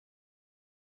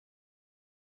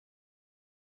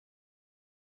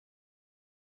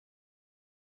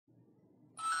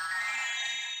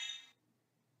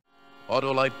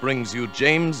Autolite brings you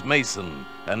James Mason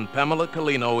and Pamela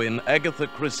Collino in Agatha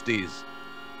Christie's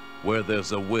Where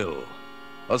There's a Will,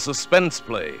 a suspense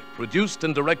play produced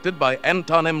and directed by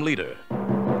Anton M. Leader.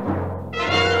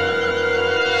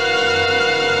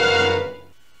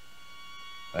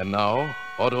 And now,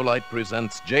 Autolite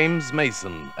presents James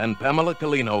Mason and Pamela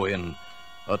Collino in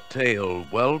a tale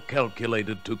well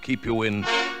calculated to keep you in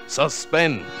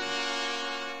suspense.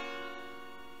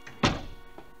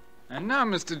 And now,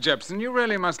 Mr. Jepson, you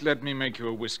really must let me make you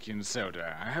a whiskey and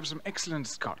soda. I have some excellent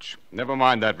scotch. Never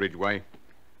mind that, Ridgway.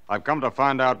 I've come to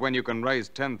find out when you can raise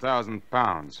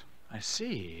 £10,000. I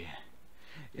see.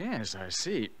 Yes, I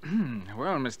see.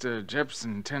 Well, Mr.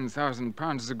 Jepson,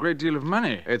 £10,000 is a great deal of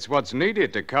money. It's what's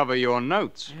needed to cover your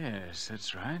notes. Yes,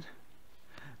 that's right.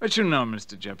 But you know,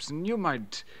 Mr. Jepson, you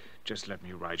might just let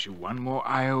me write you one more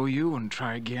IOU and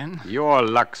try again. Your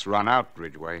luck's run out,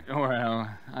 Ridgway. Well,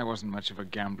 I wasn't much of a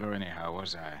gambler anyhow,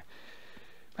 was I?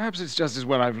 Perhaps it's just as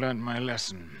well I've learned my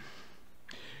lesson.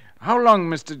 How long,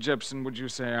 Mr. Jepson, would you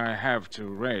say I have to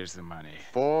raise the money?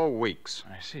 4 weeks.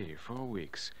 I see, 4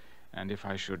 weeks. And if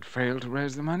I should fail to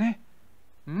raise the money?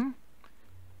 I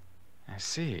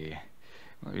see.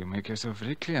 Well, you make yourself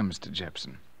very clear, Mr.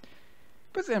 Jepson.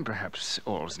 But then perhaps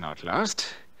all's not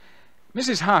lost.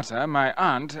 Mrs. Harter, my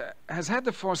aunt, has had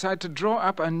the foresight to draw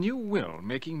up a new will,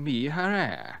 making me her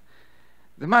heir.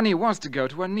 The money was to go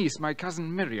to a niece, my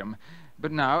cousin Miriam,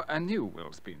 but now a new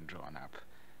will's been drawn up.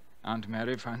 Aunt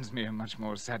Mary finds me much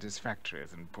more satisfactory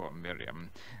than poor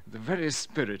Miriam. The very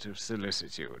spirit of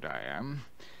solicitude I am,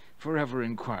 forever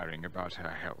inquiring about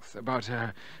her health, about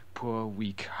her poor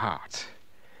weak heart.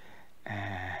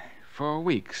 4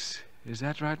 weeks, is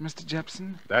that right, Mr.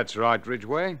 Jepson? That's right,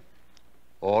 Ridgway.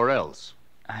 Or else.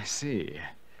 I see.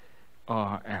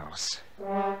 Or else.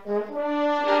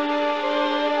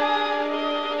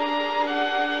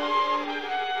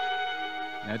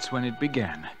 That's when it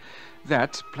began.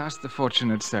 That, plus the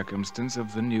fortunate circumstance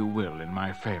of the new will in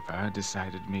my favor,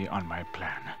 decided me on my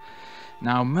plan.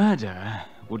 Now, murder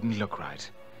wouldn't look right.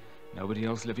 Nobody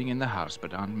else living in the house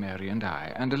but Aunt Mary and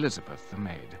I, and Elizabeth, the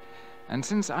maid. And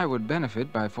since I would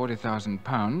benefit by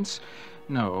 £40,000,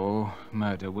 no,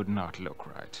 murder would not look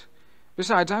right.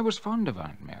 Besides, I was fond of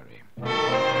Aunt Mary.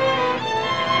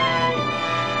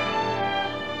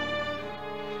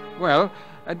 Well,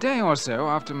 a day or so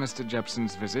after Mr.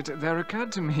 Jepson's visit, there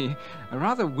occurred to me a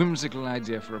rather whimsical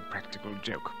idea for a practical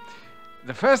joke.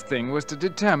 The first thing was to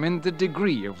determine the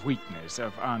degree of weakness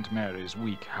of Aunt Mary's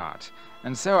weak heart,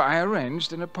 and so I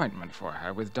arranged an appointment for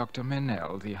her with Dr.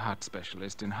 Meynell, the heart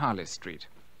specialist in Harley Street.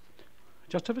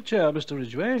 Just have a chair, Mr.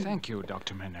 Ridgway. Thank you,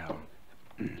 Dr. Meynell.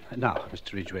 Now,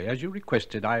 Mr. Ridgway, as you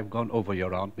requested, I've gone over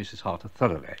your Aunt Mrs. Harter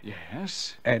thoroughly.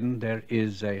 Yes? And there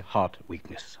is a heart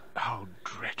weakness. How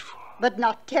dreadful. But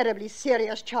not terribly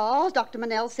serious, Charles, Dr.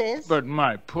 Meynell says. But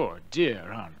my poor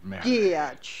dear Aunt Mary.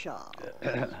 Dear Charles.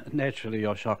 Naturally,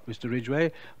 you're shocked, Mr.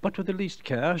 Ridgway, but with the least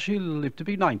care, she'll live to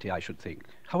be 90, I should think.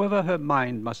 However, her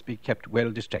mind must be kept well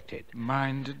distracted.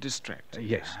 Mind distracted?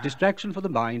 Yes, distraction for the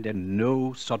mind and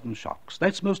no sudden shocks.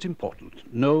 That's most important.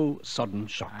 No sudden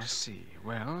shocks. I see.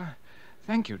 Well,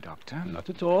 thank you, Doctor. Not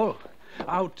at all.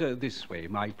 Out this way,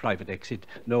 my private exit.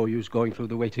 No use going through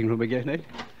the waiting room again, eh?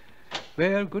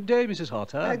 Well, good day, Mrs.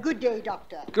 Harter. Good day,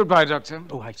 Doctor. Goodbye, Doctor.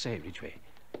 Oh, I say, Ridgway.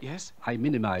 Yes? I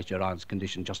minimized your aunt's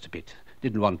condition just a bit.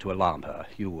 Didn't want to alarm her.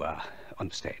 You,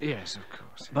 understand. Yes, of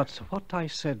course. But what I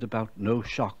said about no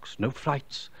shocks, no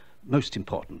frights, most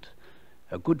important.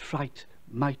 A good fright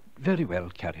might very well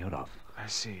carry her off. I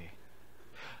see.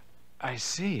 I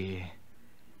see.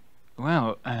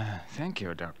 Well, thank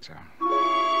you, Doctor.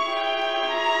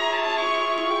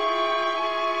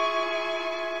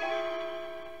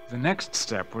 The next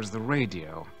step was the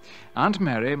radio. Aunt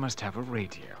Mary must have a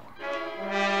radio.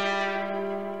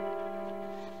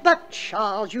 But,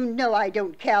 Charles, you know I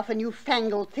don't care for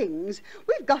newfangled things.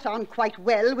 We've got on quite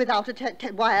well without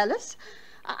a wireless.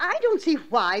 I don't see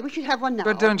why we should have one now.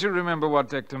 But don't you remember what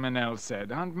Dr. Meynell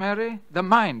said, Aunt Mary? The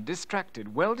mind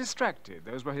distracted, well distracted.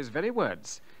 Those were his very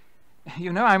words.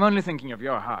 You know, I'm only thinking of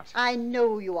your heart. I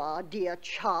know you are, dear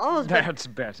Charles. That's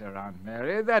better, Aunt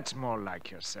Mary. That's more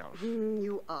like yourself.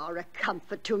 You are a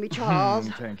comfort to me, Charles.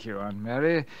 Thank you, Aunt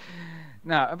Mary.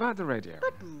 Now, about the radio.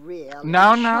 But really,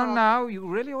 Now, you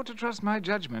really ought to trust my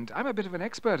judgment. I'm a bit of an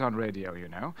expert on radio, you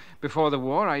know. Before the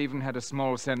war, I even had a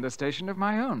small sender station of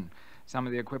my own. Some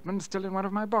of the equipment's still in one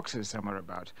of my boxes somewhere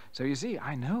about. So, you see,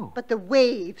 I know. But the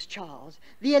waves, Charles,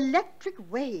 the electric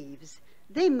waves,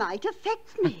 they might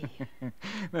affect me.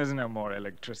 There's no more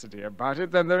electricity about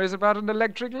it than there is about an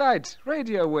electric light.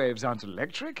 Radio waves aren't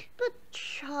electric. But,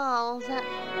 Charles,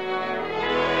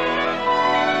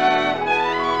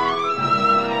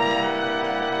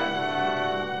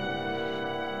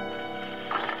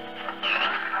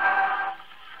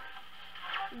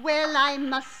 Well, I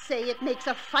must say it makes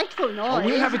a frightful noise. Oh,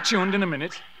 we'll have it tuned in a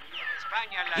minute.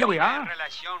 Here we are.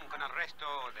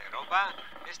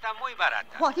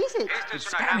 What is it?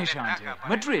 It's Spanish, Auntie.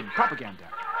 Madrid propaganda.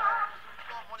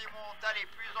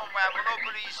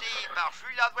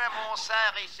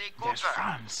 There's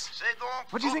France.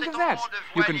 What do you think of that?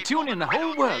 You can tune in the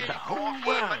whole world, the whole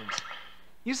world.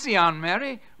 You see, Aunt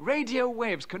Mary, radio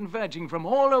waves converging from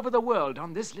all over the world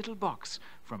on this little box.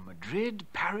 From Madrid,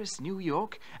 Paris, New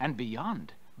York, and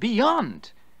beyond.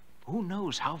 Beyond! Who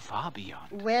knows how far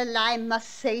beyond? Well, I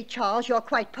must say, Charles, you're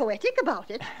quite poetic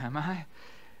about it. Am I?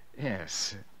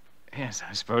 Yes. Yes,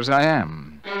 I suppose I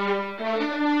am.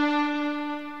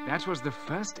 That was the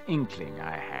first inkling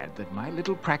I had that my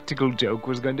little practical joke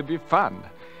was going to be fun.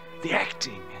 The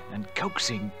acting and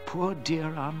coaxing poor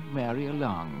dear Aunt Mary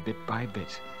along bit by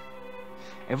bit.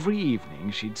 Every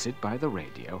evening she'd sit by the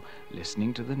radio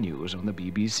listening to the news on the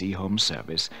BBC Home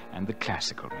Service and the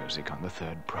classical music on the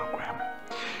third program.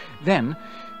 Then,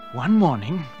 one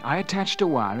morning, I attached a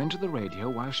wire into the radio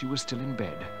while she was still in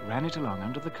bed, ran it along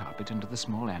under the carpet into the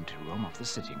small anteroom of the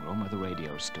sitting room where the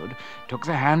radio stood, took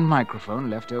the hand microphone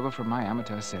left over from my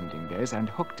amateur sending days and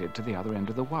hooked it to the other end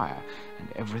of the wire,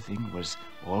 and everything was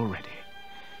all ready.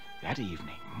 That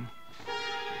evening,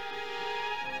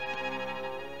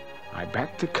 I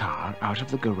backed the car out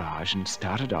of the garage and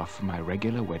started off for my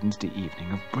regular Wednesday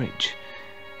evening of bridge.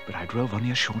 But I drove only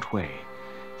a short way,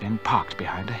 then parked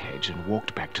behind a hedge and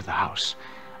walked back to the house.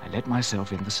 I let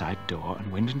myself in the side door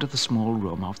and went into the small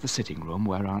room off the sitting room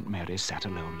where Aunt Mary sat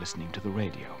alone listening to the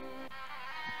radio.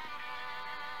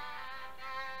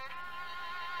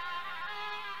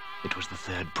 It was the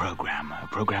third program, a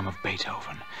program of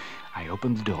Beethoven. I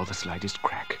opened the door the slightest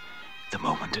crack. The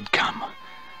moment had come,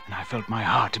 and I felt my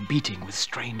heart beating with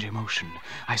strange emotion.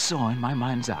 I saw in my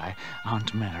mind's eye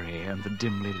Aunt Mary and the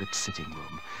dimly lit sitting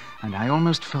room, and I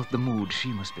almost felt the mood she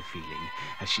must be feeling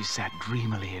as she sat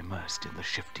dreamily immersed in the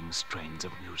shifting strains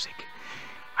of music.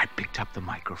 I picked up the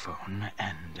microphone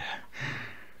and...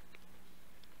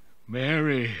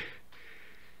 Mary,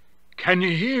 can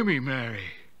you hear me,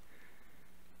 Mary?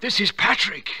 This is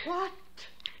Patrick. What?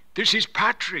 This is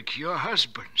Patrick, your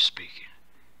husband, speaking.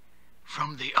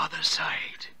 From the other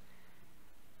side.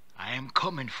 I am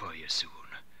coming for you soon.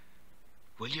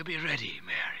 Will you be ready,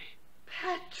 Mary?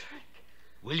 Patrick.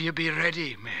 Will you be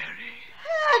ready, Mary?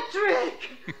 Patrick!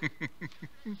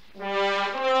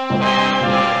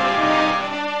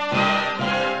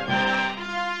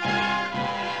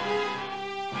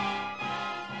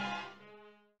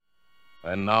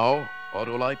 And now,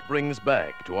 Autolite brings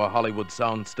back to our Hollywood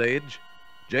soundstage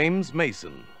James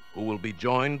Mason, who will be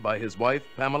joined by his wife,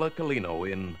 Pamela Colino,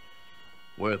 in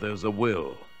Where There's a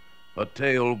Will, a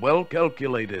tale well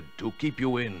calculated to keep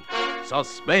you in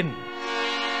suspense.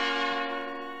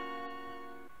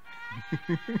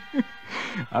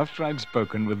 After I'd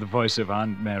spoken with the voice of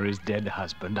Aunt Mary's dead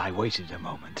husband, I waited a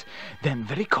moment. Then,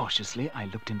 very cautiously, I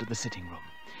looked into the sitting room.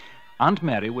 Aunt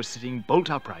Mary was sitting bolt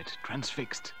upright,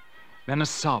 transfixed. Then a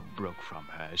sob broke from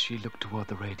her as she looked toward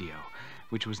the radio,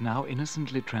 which was now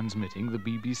innocently transmitting the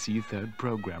BBC third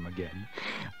program again.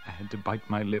 I had to bite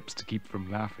my lips to keep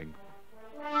from laughing.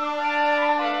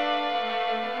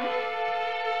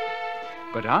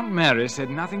 But Aunt Mary said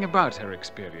nothing about her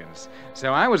experience,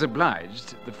 so I was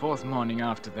obliged, the fourth morning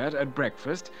after that, at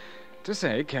breakfast, to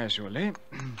say casually,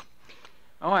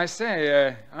 "Oh, I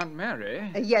say, Aunt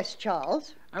Mary..." Yes,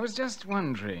 Charles? I was just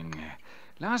wondering,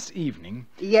 last evening...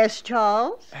 Yes,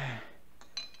 Charles?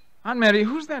 Aunt Mary,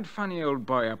 who's that funny old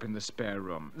boy up in the spare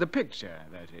room? The picture,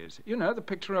 that is. You know, the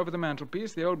picture over the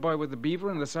mantelpiece, the old boy with the beaver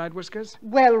and the side whiskers?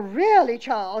 Well, really,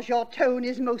 Charles, your tone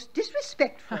is most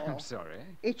disrespectful. I'm sorry.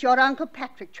 It's your Uncle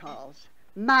Patrick, Charles.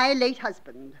 My late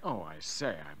husband. Oh, I say,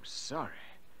 I'm sorry.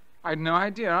 I'd no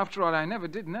idea. After all, I never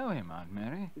did know him, Aunt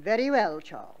Mary. Very well,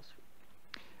 Charles.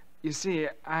 You see,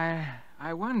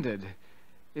 I wondered.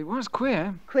 It was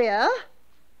queer. Queer?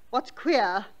 What's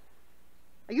queer?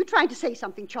 Are you trying to say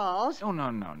something, Charles? Oh, no,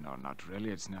 not really.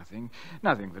 It's nothing.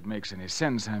 Nothing that makes any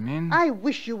sense, I mean. I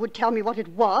wish you would tell me what it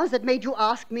was that made you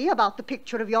ask me about the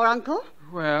picture of your uncle.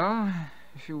 Well,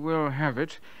 if you will have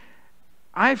it,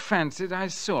 I fancied I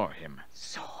saw him.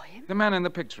 Saw him? The man in the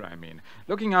picture, I mean,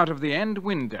 looking out of the end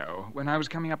window when I was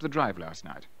coming up the drive last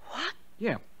night. What?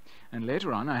 Yeah. And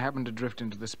later on, I happened to drift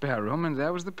into the spare room, and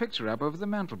there was the picture up over the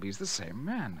mantelpiece, the same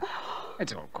man.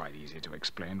 It's all quite easy to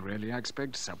explain, really. I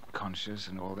expect subconscious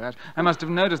and all that. I must have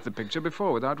noticed the picture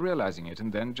before without realizing it,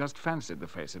 and then just fancied the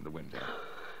face in the window.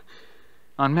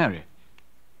 Aunt Mary,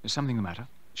 is something the matter?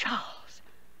 Charles,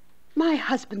 my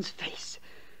husband's face.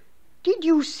 Did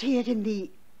you see it in the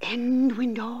end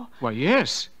window? Why,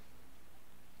 yes.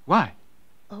 Why?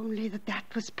 only that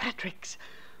was Patrick's.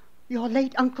 Your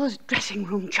late uncle's dressing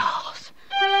room, Charles.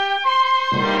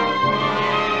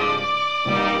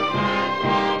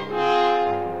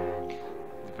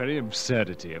 The very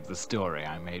absurdity of the story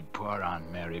I made poor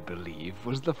Aunt Mary believe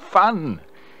was the fun,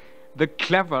 the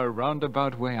clever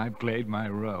roundabout way I played my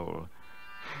role.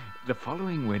 The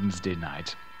following Wednesday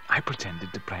night, I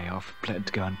pretended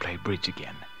to go and play bridge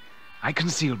again. I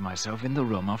concealed myself in the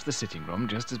room off the sitting room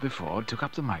just as before, took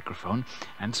up the microphone,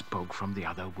 and spoke from the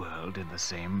other world in the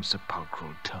same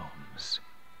sepulchral tones.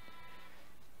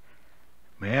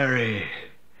 Mary,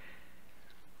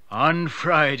 on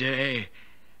Friday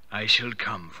I shall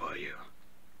come for you.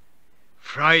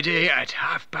 Friday at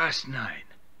 9:30.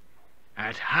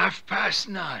 At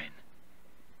 9:30.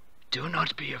 Do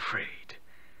not be afraid.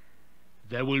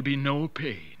 There will be no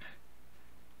pain.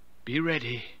 Be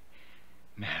ready,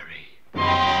 Mary.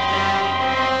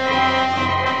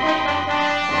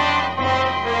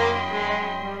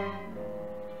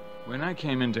 When I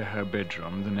came into her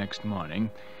bedroom the next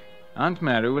morning, Aunt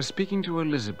Mary was speaking to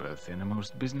Elizabeth in a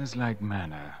most businesslike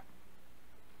manner.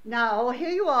 Now, here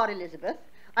you are, Elizabeth.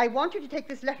 I want you to take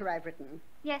this letter I've written.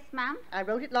 Yes, ma'am. I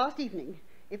wrote it last evening.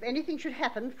 If anything should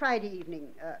happen, Friday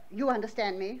evening. You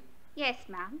understand me? Yes,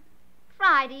 ma'am.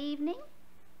 Friday evening?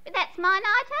 But that's my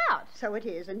night out. So it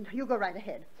is, and you go right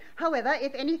ahead. However,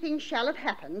 if anything shall have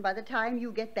happened by the time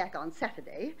you get back on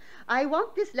Saturday, I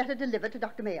want this letter delivered to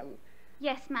Dr. Mayall.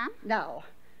 Yes, ma'am. Now,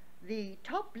 the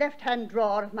top left-hand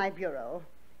drawer of my bureau.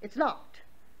 It's locked.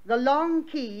 The long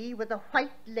key with a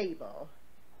white label.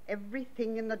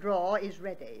 Everything in the drawer is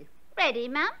ready. Ready,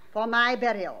 ma'am? For my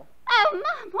burial. Oh,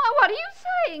 ma'am, why, what are you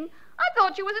saying? I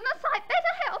thought you was in a sight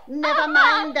better health. Never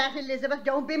mind that, Elizabeth.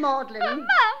 Don't be maudlin. Ma'am.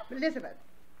 Elizabeth,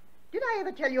 did I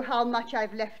ever tell you how much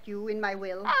I've left you in my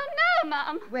will? Oh, no,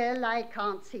 ma'am. Well, I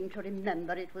can't seem to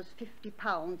remember. It was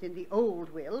 £50 in the old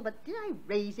will, but did I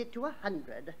raise it to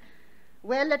 100?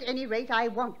 Well, at any rate, I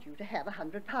want you to have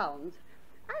 £100.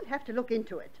 I'll have to look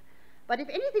into it. But if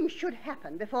anything should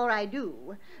happen before I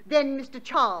do, then Mr.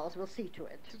 Charles will see to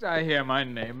it. Did I hear my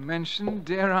name mentioned,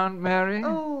 dear Aunt Mary?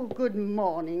 Oh, good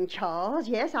morning, Charles.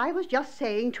 Yes, I was just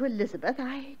saying to Elizabeth,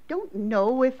 I don't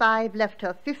know if I've left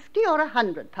her £50 or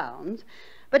 £100,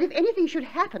 but if anything should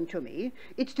happen to me,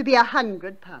 it's to be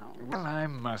 £100. Well, I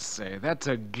must say, that's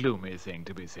a gloomy thing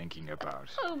to be thinking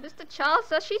about. Oh, Mr. Charles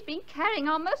says she's been carrying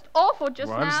on most awful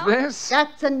just now. What's this?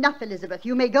 That's enough, Elizabeth.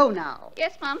 You may go now.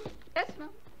 Yes, ma'am. Yes, ma'am.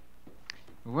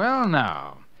 Well,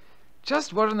 now,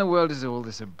 just what in the world is all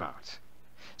this about?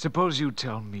 Suppose you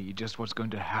tell me just what's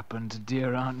going to happen to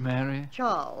dear Aunt Mary?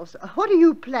 Charles, what do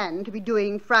you plan to be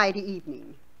doing Friday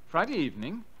evening? Friday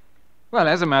evening? Well,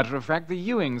 as a matter of fact, the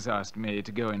Ewings asked me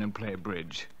to go in and play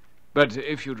bridge. But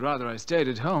if you'd rather I stayed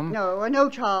at home... No,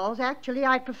 Charles. Actually,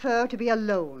 I'd prefer to be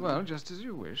alone. Well, just as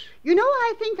you wish. You know,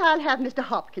 I think I'll have Mr.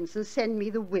 Hopkinson send me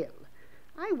the will.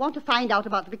 I want to find out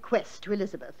about the bequest to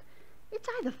Elizabeth. It's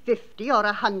either £50 or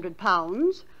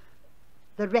 £100.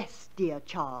 The rest, dear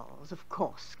Charles, of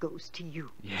course, goes to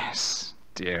you. Yes,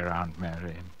 dear Aunt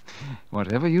Mary.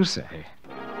 Whatever you say.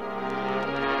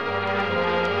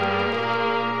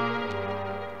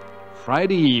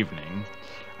 Friday evening.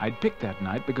 I'd picked that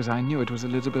night because I knew it was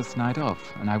Elizabeth's night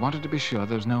off, and I wanted to be sure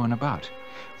there was no one about.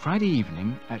 Friday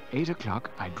evening, at 8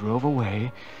 o'clock, I drove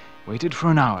away, waited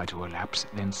for an hour to elapse,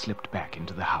 then slipped back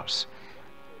into the house.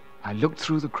 I looked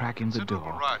through the crack in the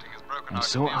door and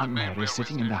saw Aunt Mary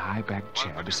sitting in the high-backed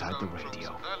chair beside the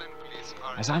radio.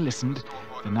 As I listened,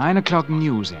 the 9 o'clock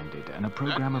news ended and a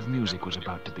program of music was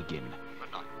about to begin.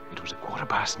 It was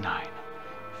 9:15.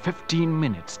 15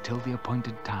 minutes till the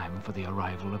appointed time for the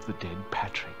arrival of the dead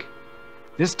Patrick.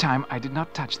 This time I did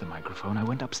not touch the microphone. I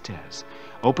went upstairs,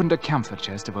 opened a camphor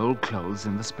chest of old clothes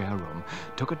in the spare room,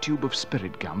 took a tube of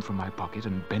spirit gum from my pocket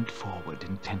and bent forward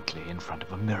intently in front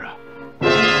of a mirror.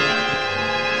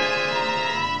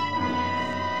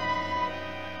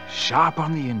 Sharp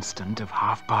on the instant of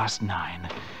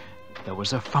 9:30, there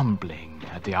was a fumbling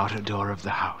at the outer door of the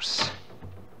house,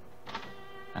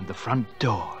 and the front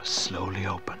door slowly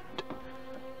opened.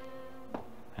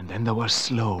 And then there were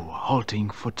slow, halting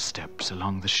footsteps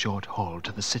along the short hall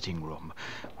to the sitting room,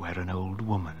 where an old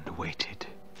woman waited.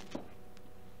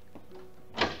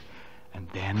 And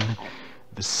then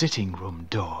the sitting room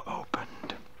door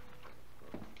opened.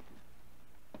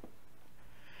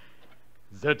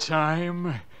 The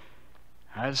time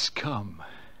has come,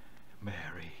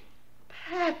 Mary.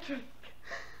 Patrick,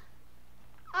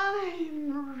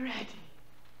 I'm ready.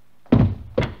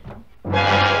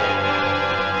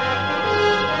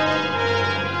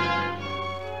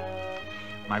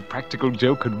 My practical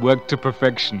joke had worked to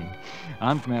perfection.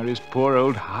 Aunt Mary's poor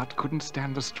old heart couldn't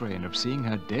stand the strain of seeing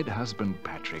her dead husband,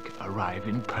 Patrick, arrive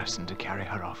in person to carry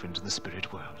her off into the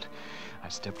spirit world. I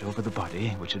stepped over the body,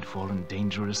 which had fallen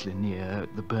dangerously near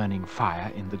the burning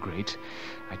fire in the grate.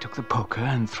 I took the poker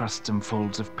and thrust some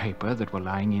folds of paper that were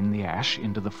lying in the ash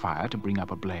into the fire to bring up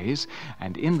a blaze,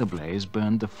 and in the blaze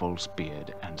burned the false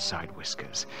beard and side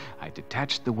whiskers. I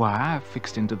detached the wire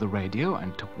fixed into the radio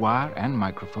and took wire and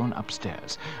microphone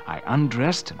upstairs. I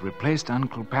undressed and replaced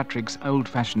Uncle Patrick's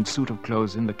old-fashioned suit of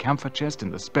clothes in the camphor chest in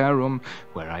the spare room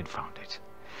where I'd found it.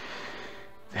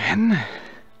 Then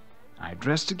I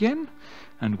dressed again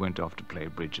and went off to play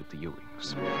bridge at the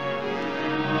Ewings.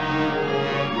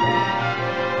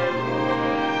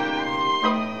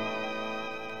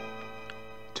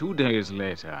 2 days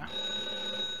later.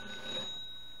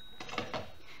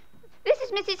 This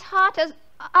is Mrs. Harter's...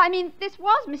 this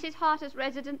was Mrs. Harter's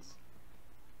residence.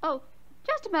 Oh,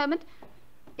 just a moment.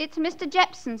 It's Mr.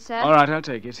 Jepson, sir. All right, I'll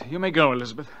take it. You may go,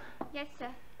 Elizabeth. Yes, sir.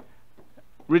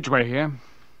 Ridgway here.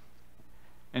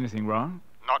 Anything wrong?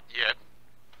 Not yet.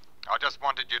 I just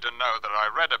wanted you to know that I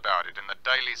read about it in the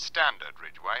Daily Standard,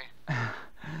 Ridgway.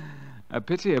 A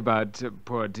pity about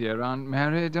poor dear Aunt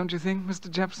Mary, don't you think, Mr.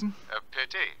 Jepson? A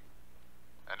pity.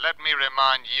 And let me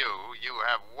remind you, you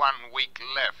have 1 week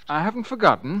left. I haven't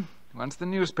forgotten. Once the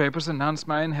newspapers announce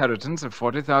my inheritance of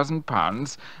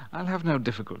 £40,000, I'll have no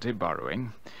difficulty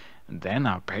borrowing. And then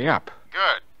I'll pay up.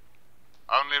 Good.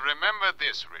 Only remember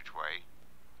this, Ridgway.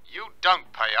 You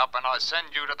don't pay up and I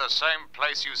send you to the same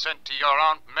place you sent to your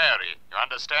Aunt Mary. You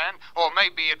understand? Or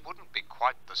maybe it wouldn't be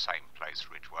quite the same place,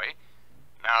 Ridgway,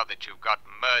 now that you've got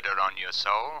murder on your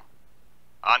soul.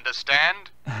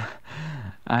 Understand?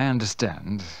 I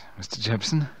understand, Mr.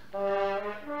 Jepson.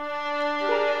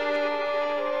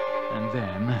 And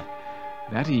then,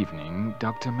 that evening,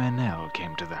 Dr. Mennell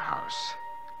came to the house.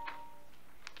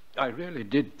 I really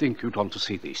did think you'd want to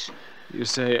see this. You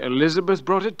say Elizabeth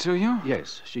brought it to you?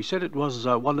 Yes, she said it was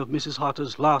one of Mrs.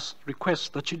 Harter's last requests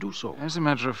that she do so. As a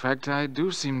matter of fact, I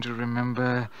do seem to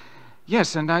remember...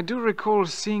 Yes, and I do recall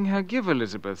seeing her give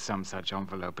Elizabeth some such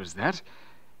envelope as that.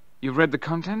 You've read the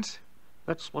contents?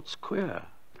 That's what's queer.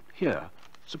 Here,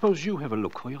 suppose you have a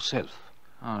look for yourself.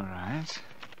 All right.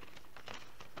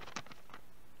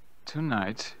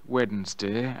 Tonight,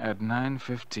 Wednesday, at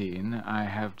 9:15, I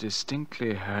have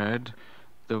distinctly heard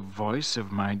the voice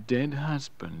of my dead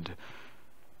husband.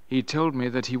 He told me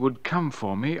that he would come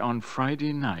for me on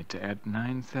Friday night at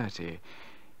 9:30.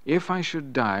 If I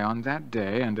should die on that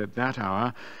day and at that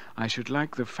hour, I should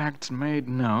like the facts made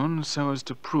known so as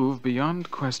to prove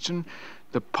beyond question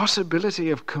the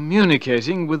possibility of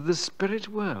communicating with the spirit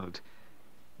world.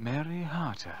 Mary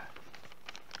Harter.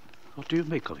 What do you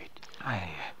make of it?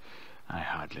 I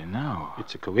hardly know.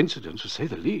 It's a coincidence, to say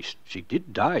the least. She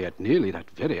did die at nearly that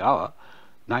very hour,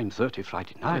 9:30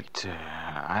 Friday night. But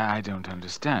I don't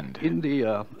understand. In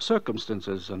the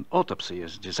circumstances, an autopsy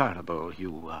is desirable,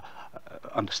 you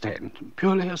understand,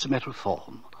 purely as a matter of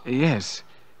form. Yes.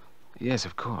 Yes,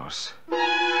 of course.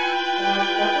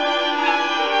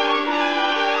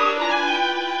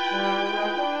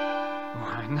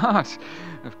 Why not?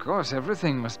 Of course,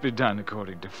 everything must be done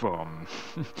according to form.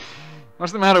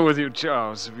 What's the matter with you,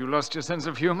 Charles? Have you lost your sense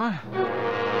of humor?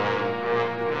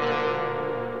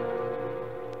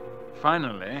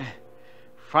 Finally,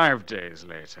 5 days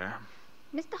later...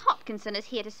 Mr. Hopkinson is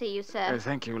here to see you, sir.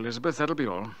 Thank you, Elizabeth. That'll be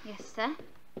all. Yes, sir.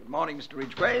 Good morning, Mr.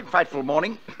 Ridgway. Frightful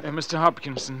morning. Mr.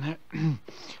 Hopkinson,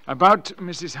 about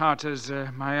Mrs. Harter's,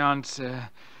 my aunt's,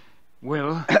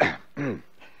 will...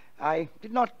 I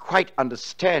did not quite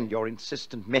understand your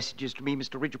insistent messages to me,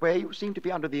 Mr. Ridgway. You seem to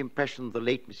be under the impression the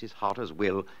late Mrs. Harter's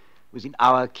will was in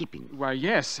our keeping. Why,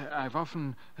 yes. I've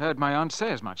often heard my aunt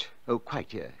say as much. Oh,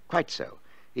 quite so.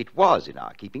 It was in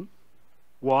our keeping.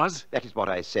 Was? That is what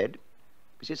I said.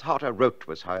 Mrs. Harter wrote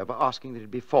to us, however, asking that it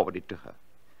be forwarded to her.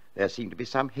 There seemed to be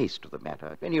some haste to the matter.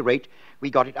 At any rate, we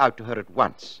got it out to her at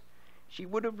once. She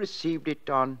would have received it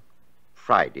on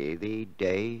Friday, the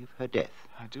day of her death.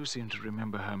 I do seem to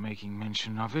remember her making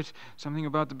mention of it. Something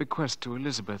about the bequest to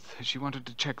Elizabeth. She wanted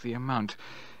to check the amount.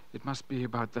 It must be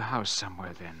about the house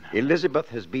somewhere, then. Elizabeth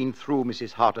has been through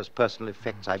Mrs. Harter's personal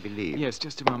effects, I believe. Yes,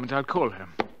 just a moment. I'll call her.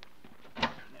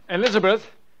 Elizabeth?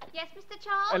 Yes, Mr.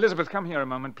 Charles? Elizabeth, come here a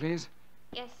moment, please.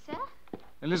 Yes, sir?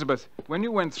 Elizabeth, when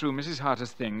you went through Mrs.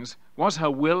 Harter's things, was her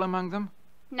will among them?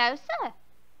 No, sir.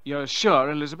 You're sure,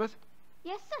 Elizabeth?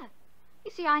 Yes, sir.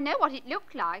 You see, I know what it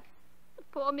looked like. The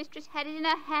poor mistress had it in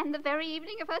her hand the very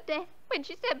evening of her death when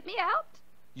she sent me out.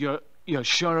 You're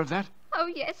sure of that? Oh,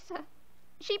 yes, sir.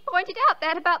 She pointed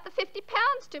out about the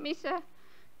 £50 to me, sir.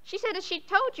 She said as she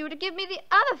told you to give me the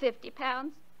other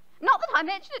 £50. Not that I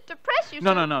mentioned it to press you,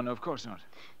 No, sir. no, of course not.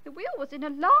 The will was in a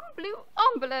long blue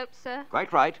envelope, sir.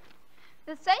 Quite right.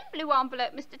 The same blue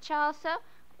envelope, Mr. Charles, sir,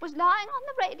 was lying on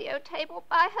the radio table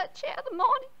by her chair the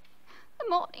morning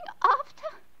after,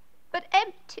 but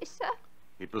empty, sir.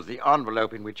 It was the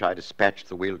envelope in which I dispatched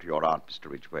the will to your aunt, Mr.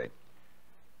 Ridgway.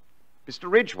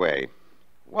 Mr. Ridgway,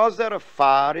 was there a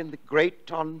fire in the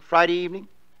grate on Friday evening?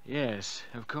 Yes,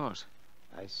 of course.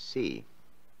 I see.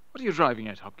 What are you driving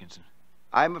at, Hopkinson?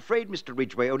 I'm afraid, Mr.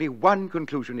 Ridgway, only one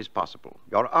conclusion is possible.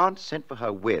 Your aunt sent for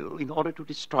her will in order to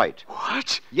destroy it.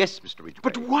 What? Yes, Mr. Ridgway.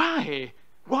 But why?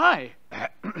 Why?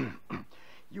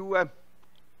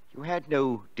 You had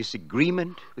no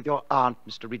disagreement with your aunt,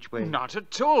 Mr. Ridgway? Not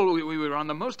at all. We were on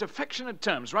the most affectionate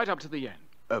terms right up to the end.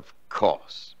 Of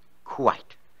course.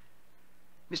 Quite.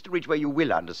 Mr. Ridgway, you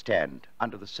will understand,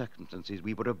 under the circumstances,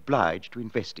 we were obliged to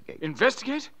investigate.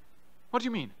 Investigate? What do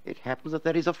you mean? It happens that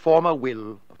there is a former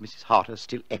will of Mrs. Harter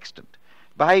still extant.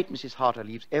 By it, Mrs. Harter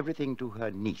leaves everything to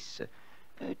her niece,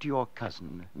 to your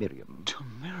cousin, Miriam. To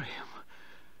Miriam?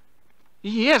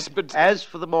 Yes, but... As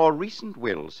for the more recent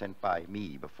will sent by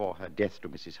me before her death to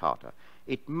Mrs. Harter,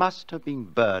 it must have been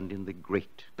burned in the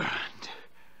grate. Burned.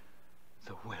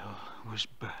 The will was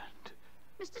burned.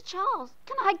 Mr. Charles,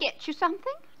 can I get you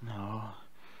something? No,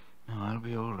 I'll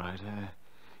be all right.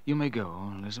 You may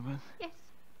go, Elizabeth. Yes.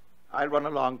 I'll run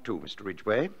along too, Mr.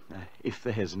 Ridgway, if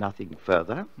there's nothing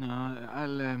further. No,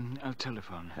 I'll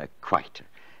telephone. Quite.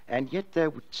 And yet there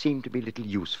would seem to be little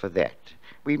use for that.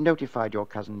 We've notified your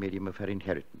cousin Miriam of her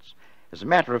inheritance. As a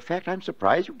matter of fact, I'm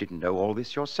surprised you didn't know all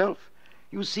this yourself.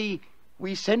 You see,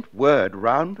 we sent word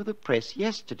round to the press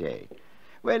yesterday.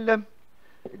 Well,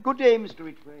 good day, Mr.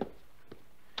 Ridgway.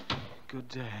 Good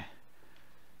day.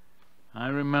 I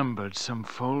remembered some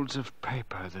folds of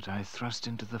paper that I thrust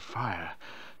into the fire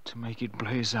to make it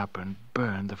blaze up and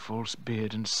burn the false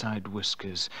beard and side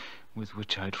whiskers with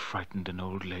which I'd frightened an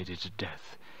old lady to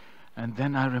death. And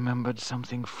then I remembered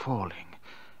something falling.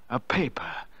 A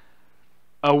paper.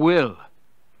 A will.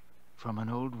 From an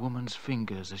old woman's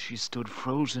fingers as she stood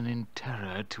frozen in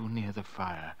terror too near the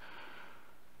fire.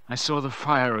 I saw the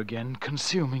fire again,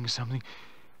 consuming something.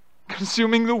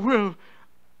 Consuming the will.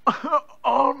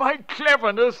 All my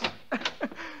cleverness.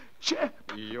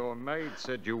 Your maid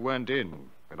said you weren't in,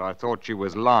 but I thought she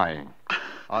was lying.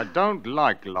 I don't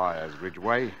like liars,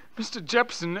 Ridgway. Mr.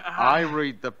 Jepson, I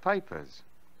read the papers.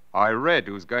 I read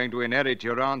who's going to inherit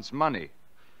your aunt's money.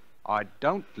 I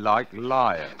don't like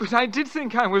liars. But I did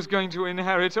think I was going to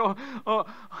inherit, or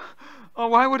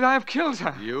why would I have killed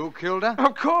her? You killed her?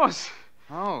 Of course.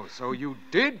 Oh, so you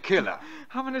did kill her.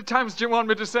 How many times do you want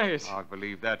me to say it? I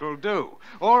believe that'll do.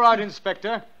 All right,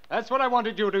 Inspector. That's what I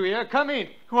wanted you to hear. Come in.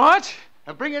 What?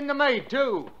 And bring in the maid,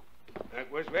 too. That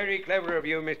was very clever of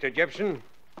you, Mr. Jepson.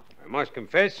 I must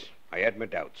confess, I had my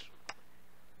doubts.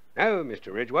 Now,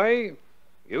 Mr. Ridgway,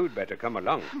 you'd better come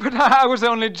along. But I was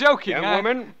only joking. Young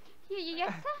woman,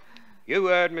 Yes, sir? you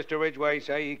heard Mr. Ridgway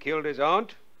say he killed his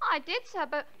aunt? I did, sir,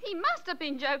 but he must have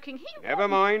been joking. Never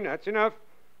mind, that's enough.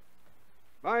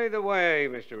 By the way,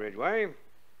 Mr. Ridgway,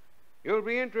 you'll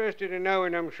be interested in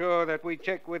knowing, I'm sure, that we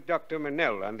checked with Dr.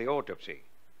 Manell on the autopsy.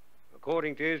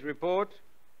 According to his report,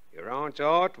 your aunt's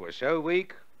heart was so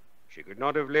weak, she could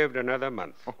not have lived another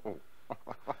month.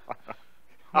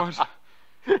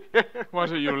 What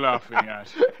are you laughing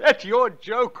at? That's your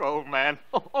joke, old man.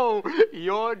 Oh,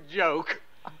 your joke.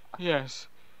 Yes.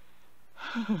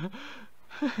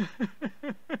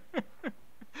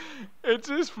 It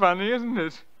is funny, isn't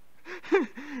it?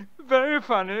 Very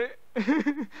funny.